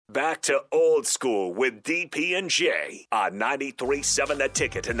Back to Old School with DP and J on 93.7 The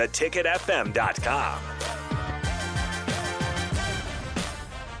Ticket and theticketfm.com.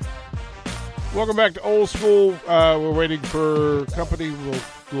 Welcome back to Old School. We're waiting for company.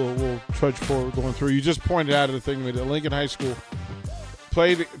 We'll trudge forward going through. You just pointed out the thing that Lincoln High School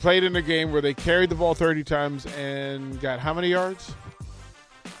played in a game where they carried the ball 30 times and got how many yards?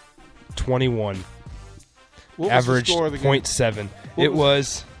 21. Average 0.7. It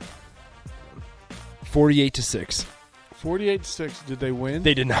was 48-6. 48-6. Did they win?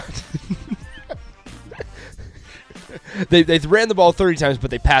 They did not. They ran the ball 30 times,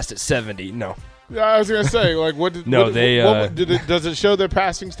 but they passed it 70. No. Yeah, I was gonna say, like, what did? No, does it show their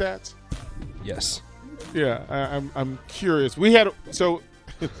passing stats? Yes. Yeah, I'm curious. We had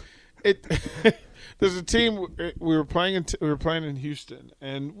there's a team we were playing in Houston,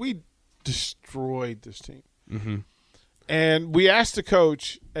 and we destroyed this team. Mm-hmm. And we asked the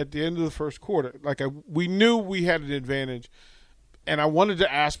coach at the end of the first quarter, we knew we had an advantage, and I wanted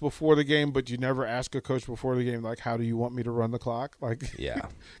to ask before the game, but you never ask a coach before the game, like, how do you want me to run the clock? Like, yeah,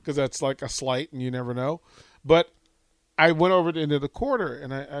 because that's like a slight, and you never know. But I went over into the quarter,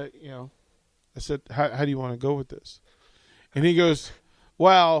 and I said, how do you want to go with this? And he goes,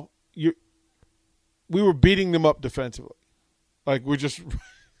 well, we were beating them up defensively. Like, we're just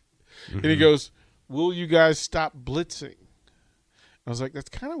 – and he goes, will you guys stop blitzing? I was like, that's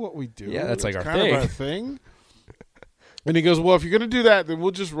kind of what we do. Yeah, that's like our kind of our thing. And he goes, well, if you're going to do that, then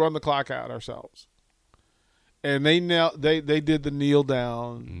we'll just run the clock out ourselves. And they did the kneel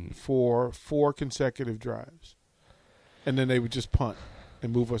down for 4 consecutive drives. And then they would just punt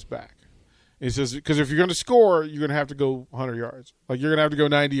and move us back. And he says, because if you're going to score, you're going to have to go 100 yards. Like, you're going to have to go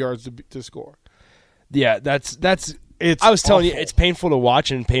 90 yards to score. Yeah, that's it's I was telling awful. you, it's painful to watch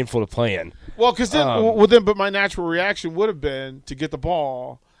and painful to play in. Well, because but my natural reaction would have been to get the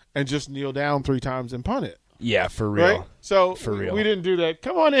ball and just kneel down 3 times and punt it. Yeah, for real. Right? So for real. We didn't do that.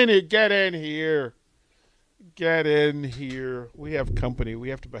 Come on in here. Get in here. Get in here. We have company. We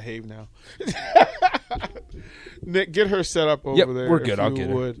have to behave now. Nick, get her set up over there. We're good. I'll get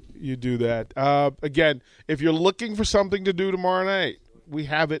her. You do that. Again, if you're looking for something to do tomorrow night, we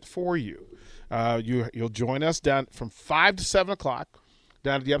have it for you. You'll join us down from 5 to 7 o'clock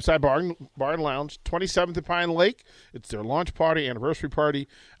down at the Upside Bar and Lounge, 27th and Pine Lake. It's their launch party, anniversary party.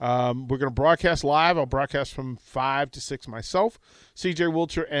 We're going to broadcast live. I'll broadcast from 5 to 6 myself. CJ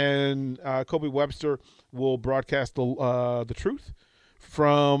Wilcher and Kobe Webster will broadcast the truth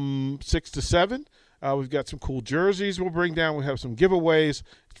from 6 to 7. We've got some cool jerseys we'll bring down. We have some giveaways,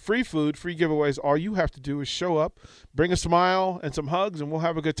 free food, free giveaways. All you have to do is show up, bring a smile and some hugs, and we'll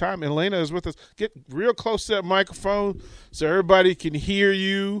have a good time. And Elena is with us. Get real close to that microphone so everybody can hear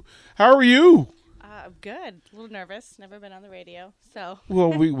you. How are you? Good. A little nervous. Never been on the radio, so.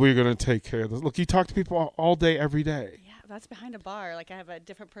 Well, we're going to take care of this. Look, you talk to people all day, every day. Yeah, that's behind a bar. Like, I have a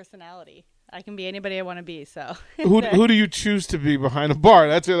different personality. I can be anybody I want to be, so. Who do you choose to be behind a bar?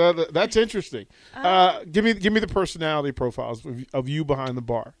 That's interesting. Give me the personality profiles of you behind the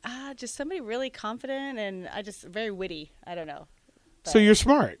bar. Just somebody really confident and just very witty. I don't know. So you're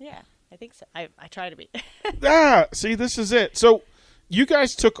smart. Yeah, I think so. I try to be. See, this is it. So you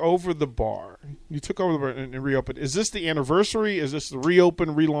guys took over the bar. You took over the bar and reopened. Is this the anniversary? Is this the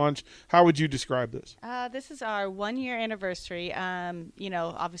reopen, relaunch? How would you describe this? This is our 1-year anniversary.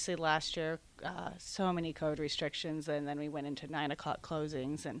 Obviously last year, so many COVID restrictions, and then we went into 9 o'clock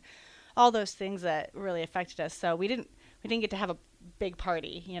closings and all those things that really affected us. So we didn't get to have a big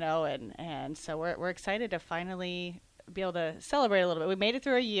party, and so we're excited to finally be able to celebrate a little bit. We made it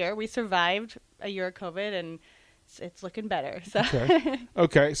through a year. We survived a year of COVID, and it's looking better. So.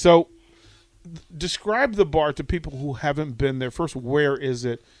 Okay. So describe the bar to people who haven't been there. First, where is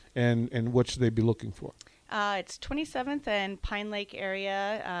it, and what should they be looking for? It's 27th and Pine Lake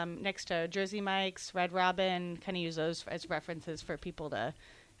area, next to Jersey Mike's, Red Robin. Kind of use those as references for people to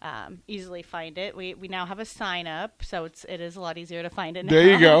easily find it. We now have a sign up, so it is a lot easier to find it now. There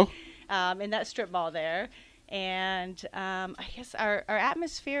you go. In that strip mall there. And I guess our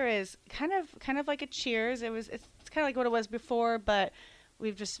atmosphere is kind of like a Cheers. It's kind of like what it was before, but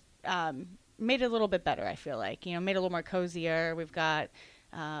we've just made it a little bit better. I feel like made it a little more cozier. We've got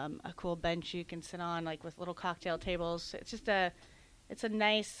a cool bench you can sit on, like with little cocktail tables. It's just it's a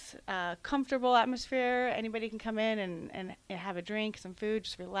nice, comfortable atmosphere. Anybody can come in and have a drink, some food,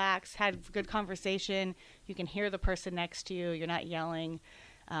 just relax, have good conversation. You can hear the person next to you. You're not yelling.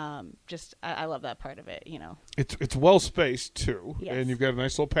 I love that part of it, It's well spaced too, yes. And you've got a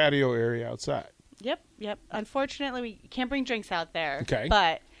nice little patio area outside. Yep. Unfortunately, we can't bring drinks out there. Okay.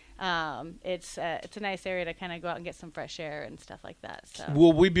 But It's a nice area to kind of go out and get some fresh air and stuff like that. So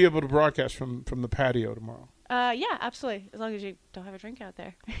Will we be able to broadcast from the patio tomorrow? yeah, absolutely. As long as you don't have a drink out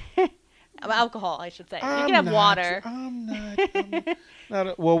there. Alcohol, I should say. You I'm can have not- water. I'm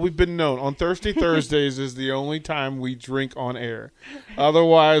not. Well, we've been known on Thursdays is the only time we drink on air.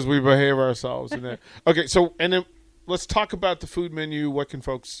 Otherwise, we behave ourselves. Okay, so and then let's talk about the food menu. What can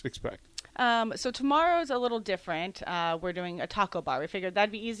folks expect? So tomorrow's a little different. We're doing a taco bar. We figured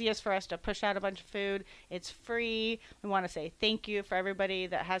that'd be easiest for us to push out a bunch of food. It's free. We want to say thank you for everybody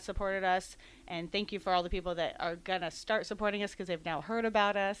that has supported us, and thank you for all the people that are gonna start supporting us because they've now heard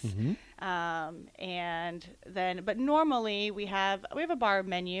about us. And then, but normally we have a bar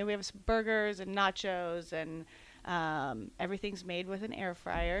menu. We have burgers and nachos and. Everything's made with an air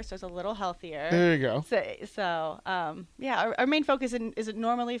fryer, so it's a little healthier. There you go. So yeah, our main focus isn't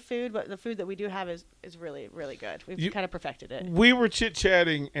normally food, but the food that we do have is really, really good. We've kind of perfected it. We were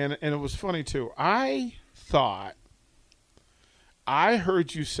chit-chatting, and it was funny, too. I thought I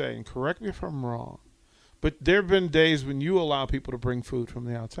heard you saying, correct me if I'm wrong, but there have been days when you allow people to bring food from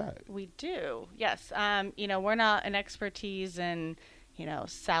the outside. We do, yes. We're not an expertise in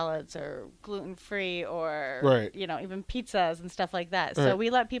salads or gluten-free or, Right. even pizzas and stuff like that. Right. So we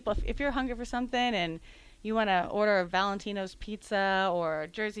let people, if you're hungry for something and you want to order a Valentino's pizza or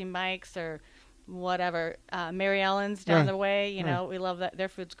Jersey Mike's or whatever, Mary Ellen's down the way, we love that. Their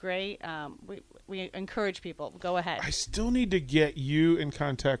food's great. We encourage people, go ahead. I still need to get you in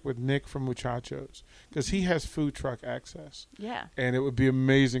contact with Nick from Muchachos because he has food truck access. Yeah. And it would be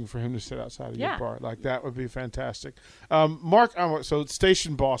amazing for him to sit outside of your Yeah. bar. Like, that would be fantastic. Mark, so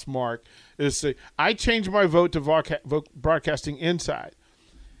station boss Mark is saying, I changed my vote to broadcasting inside.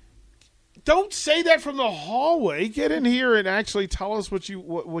 Don't say that from the hallway. Get in here and actually tell us what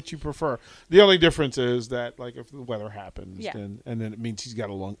you prefer. The only difference is that, like, if the weather happens, and then it means he's got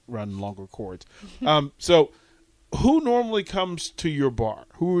to run longer cords. So, who normally comes to your bar?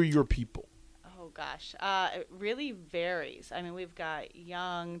 Who are your people? Oh gosh, it really varies. I mean, we've got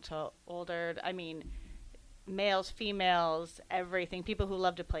young to older. I mean, males, females, everything. People who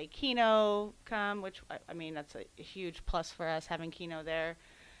love to play Keno come, which I mean that's a huge plus for us having Keno there.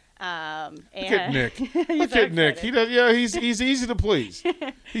 And Look at Nick. Look very at Nick. excited. He does. Yeah, he's easy to please.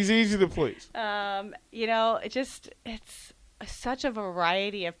 He's easy to please. It's such a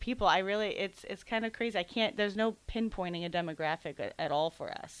variety of people. It's kind of crazy. There's no pinpointing a demographic at all for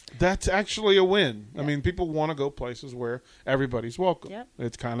us. That's actually a win. I mean, people want to go places where everybody's welcome. Yep.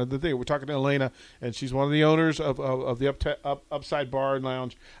 It's kind of the thing. We're talking to Elena, and she's one of the owners of the Upside Bar and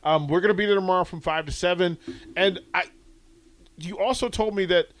Lounge. We're going to be there tomorrow from 5 to 7. And you also told me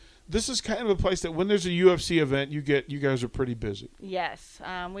that this is kind of a place that when there's a UFC event, you guys are pretty busy. Yes.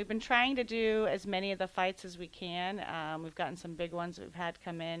 We've been trying to do as many of the fights as we can. We've gotten some big ones we've had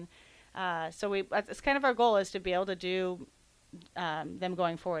come in. So it's kind of our goal is to be able to do them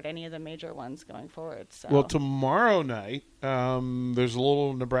going forward, any of the major ones going forward. So. Well, tomorrow night, there's a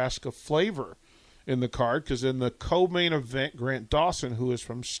little Nebraska flavor in the card because in the co-main event, Grant Dawson, who is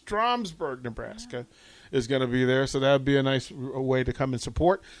from Stromsburg, Nebraska, is going to be there. So that would be a nice way to come and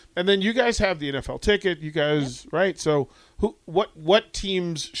support. And then you guys have the NFL ticket. You guys, right? So what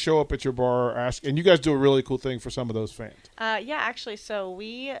teams show up at your bar? And you guys do a really cool thing for some of those fans. Yeah, actually. So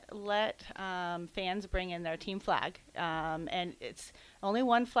we let fans bring in their team flag. And it's only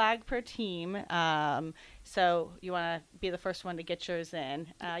one flag per team. So you want to be the first one to get yours in.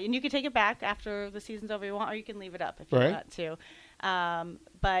 And you can take it back after the season's over if you want, or you can leave it up if you want to.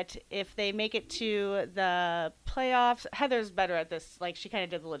 But if they make it to the playoffs, Heather's better at this. Like, she kind of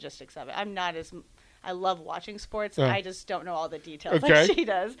did the logistics of it. I love watching sports. I just don't know all the details like she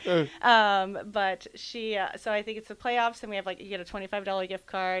does. But she, so I think it's the playoffs, and we have you get a $25 gift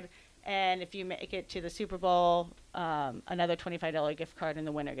card. And if you make it to the Super Bowl, another $25 gift card, and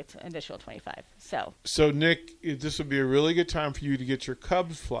the winner gets an additional $25. So Nick, this would be a really good time for you to get your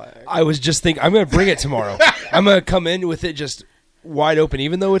Cubs flag. I was just thinking, I'm going to bring it tomorrow. I'm going to come in with it just wide open,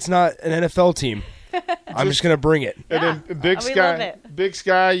 even though it's not an NFL team. I'm just going to bring it. And then Big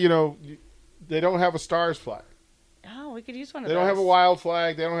Sky, they don't have a Stars flag. Oh, we could use one of those. They don't have a Wild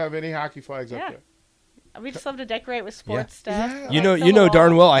flag. They don't have any hockey flags up there. We just love to decorate with sports stuff. Yeah. You know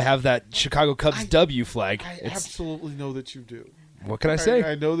darn well I have that Chicago Cubs W flag. I absolutely know that you do. What can I say?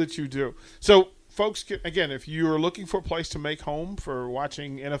 I know that you do. So, folks, again, if you are looking for a place to make home for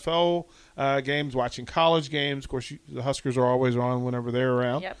watching NFL games, watching college games, of course, the Huskers are always on whenever they're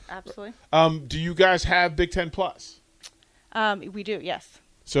around. Yep, absolutely. Do you guys have Big Ten Plus? We do, yes.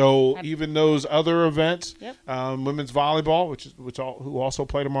 So even those other events, women's volleyball, who also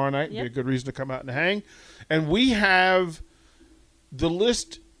play tomorrow night, be a good reason to come out and hang. And we have the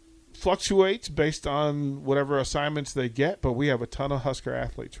list fluctuates based on whatever assignments they get, but we have a ton of Husker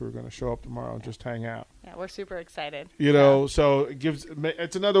athletes who are going to show up tomorrow and just hang out. Yeah, we're super excited. So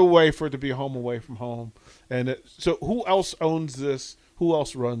it's another way for it to be home away from home. And so who else owns this? Who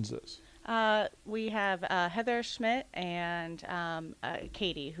else runs this? We have Heather Schmidt and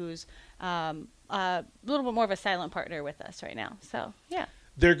Katie, who's a little bit more of a silent partner with us right now. So, yeah.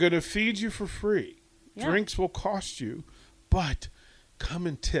 They're going to feed you for free. Yeah. Drinks will cost you, but come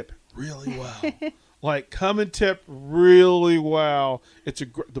and tip really well. Come and tip really well. It's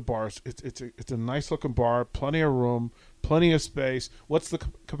the bars. It's a nice looking bar. Plenty of room. Plenty of space. What's the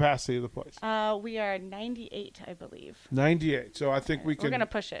capacity of the place? We are 98, I believe. 98. So I think we can. We're going to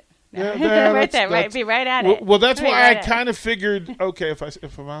push it. Yeah, right there, right? Be right at it. Well, that's why right I kind of figured, okay,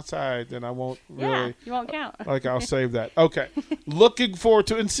 if I'm outside, then I won't really. Yeah, you won't count. I'll save that. Okay. Looking forward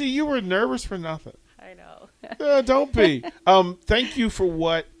to it. And see, you were nervous for nothing. I know. Don't be. Thank you for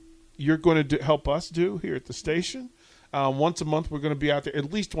what you're going to help us do here at the station. Once a month, we're going to be out there.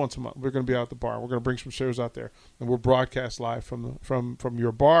 At least once a month, we're going to be out at the bar. We're going to bring some shows out there, and we'll broadcast live from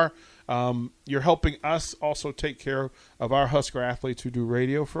your bar. You're helping us also take care of our Husker athletes who do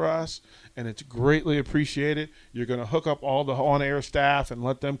radio for us, and it's greatly appreciated. You're going to hook up all the on-air staff and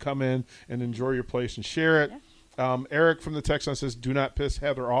let them come in and enjoy your place and share it. Yeah. Eric from the text line says, "Do not piss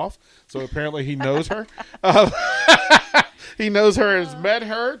Heather off." So apparently he knows her. He knows her and has met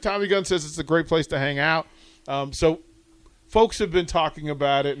her. Tommy Gunn says it's a great place to hang out. So folks have been talking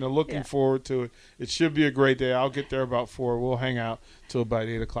about it and are looking forward to it. It should be a great day. I'll get there about 4. We'll hang out till about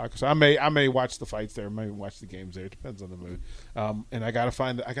 8 o'clock. So I may watch the fights there. I may watch the games there. It depends on the mood. And I gotta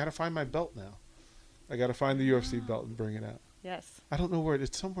find my belt now. I gotta find the UFC belt and bring it out. Yes. I don't know where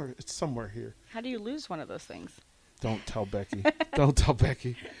it's somewhere. It's somewhere here. How do you lose one of those things? Don't tell Becky. Don't tell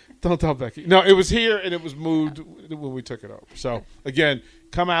Becky. Don't tell Becky. No, it was here and it was moved when we took it over. So, again,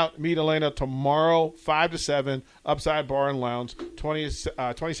 come out, meet Elena tomorrow, 5 to 7, Upside Bar and Lounge,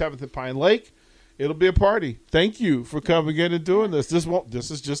 27th at Pine Lake. It'll be a party. Thank you for coming in and doing this. This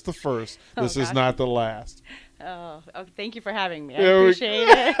is just the first. This is not the last. Oh, thank you for having me. I appreciate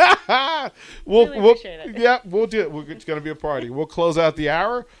it. Really appreciate it. Yeah, we'll do it. It's going to be a party. We'll close out the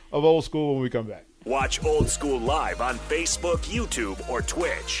hour of Old School when we come back. Watch Old School live on Facebook, YouTube, or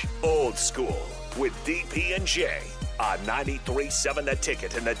Twitch. Old School with DP and J on 93.7 The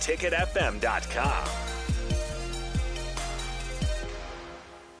Ticket and theticketfm.com.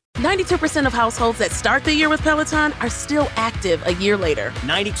 92% of households that start the year with Peloton are still active a year later.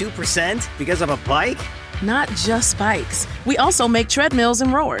 92% because of a bike? Not just bikes. We also make treadmills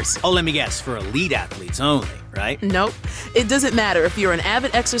and rowers. Oh, let me guess, for elite athletes only, right? Nope. It doesn't matter if you're an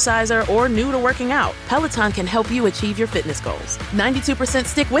avid exerciser or new to working out. Peloton can help you achieve your fitness goals. 92%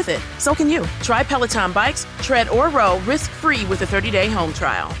 stick with it. So can you. Try Peloton bikes, tread, or row risk-free with a 30-day home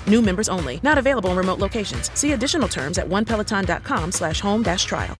trial. New members only. Not available in remote locations. See additional terms at onepeloton.com/home-trial.